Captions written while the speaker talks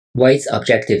White's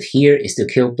objective here is to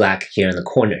kill black here in the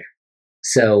corner.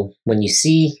 So when you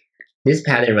see this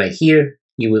pattern right here,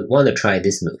 you would want to try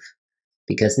this move,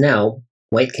 because now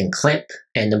white can clamp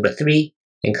at number 3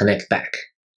 and connect back.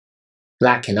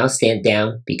 Black cannot stand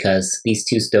down because these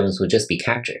two stones will just be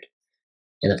captured.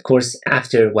 And of course,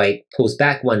 after white pulls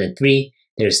back 1 and 3,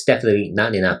 there's definitely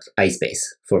not enough ice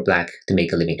space for black to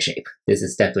make a living shape. This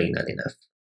is definitely not enough.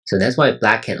 So that's why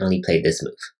black can only play this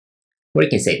move. Or you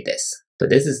can say this, but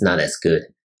this is not as good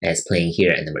as playing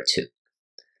here at number 2.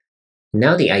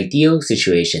 Now the ideal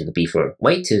situation would be for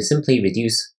white to simply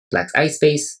reduce black's ice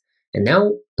space, and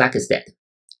now black is dead.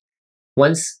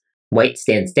 Once white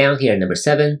stands down here at number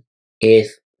 7,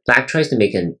 if black tries to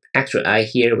make an extra eye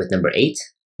here with number 8,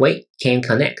 white can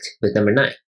connect with number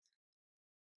 9.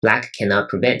 Black cannot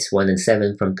prevent 1 and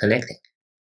 7 from connecting.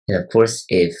 And of course,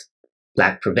 if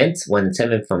black prevents 1 and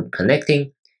 7 from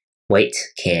connecting, white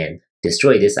can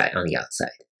destroy this eye on the outside.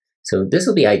 So this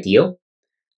will be ideal,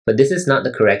 but this is not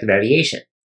the correct variation.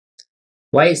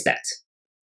 Why is that?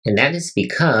 And that is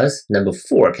because number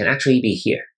 4 can actually be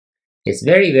here. It's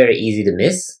very, very easy to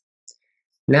miss.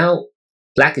 Now,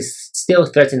 black is still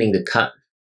threatening to cut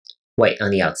white on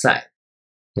the outside.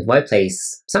 If white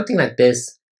plays something like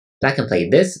this, black can play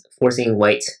this, forcing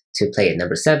white to play at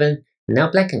number 7.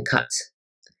 Now black can cut.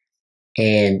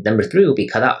 And number 3 will be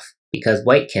cut off because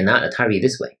white cannot Atari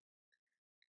this way.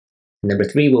 Number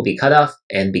 3 will be cut off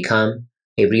and become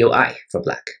a real eye for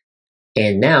black.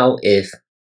 And now if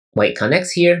white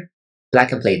connects here, black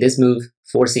can play this move,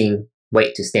 forcing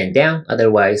white to stand down,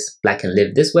 otherwise black can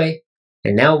live this way.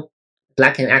 And now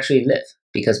black can actually live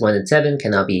because 1 and 7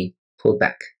 cannot be pulled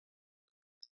back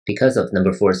because of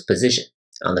number 4's position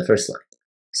on the first line.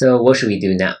 So what should we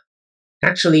do now?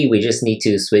 Actually, we just need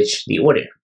to switch the order.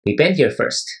 We bend here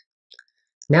first.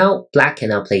 Now black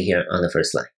cannot play here on the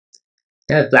first line.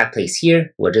 Now if black plays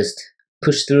here, we'll just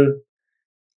push through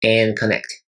and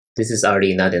connect. This is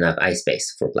already not enough ice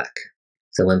space for black.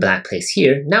 So when black plays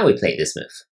here, now we play this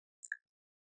move.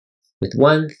 With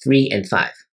 1, 3, and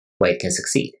 5, white can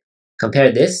succeed.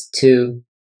 Compare this to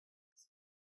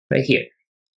right here.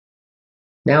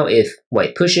 Now if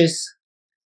white pushes,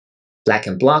 black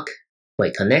can block,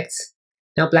 white connects.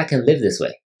 Now black can live this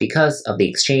way because of the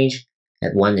exchange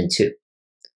at 1 and 2.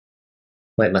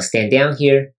 White must stand down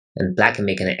here, and black can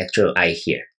make an extra eye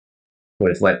here. Or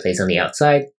if white plays on the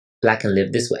outside, black can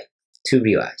live this way, 2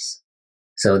 real eyes.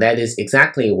 So that is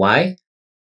exactly why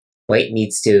white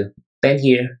needs to bend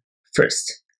here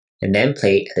first, and then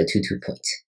play at the 2-2 point.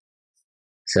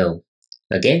 So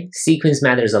again, sequence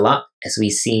matters a lot, as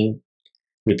we've seen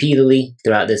repeatedly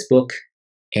throughout this book,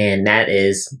 and that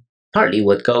is partly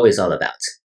what Go is all about.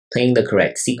 Playing the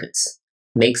correct sequence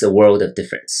makes a world of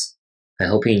difference. I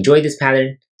hope you enjoyed this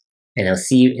pattern, and I'll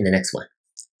see you in the next one.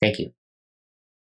 Thank you.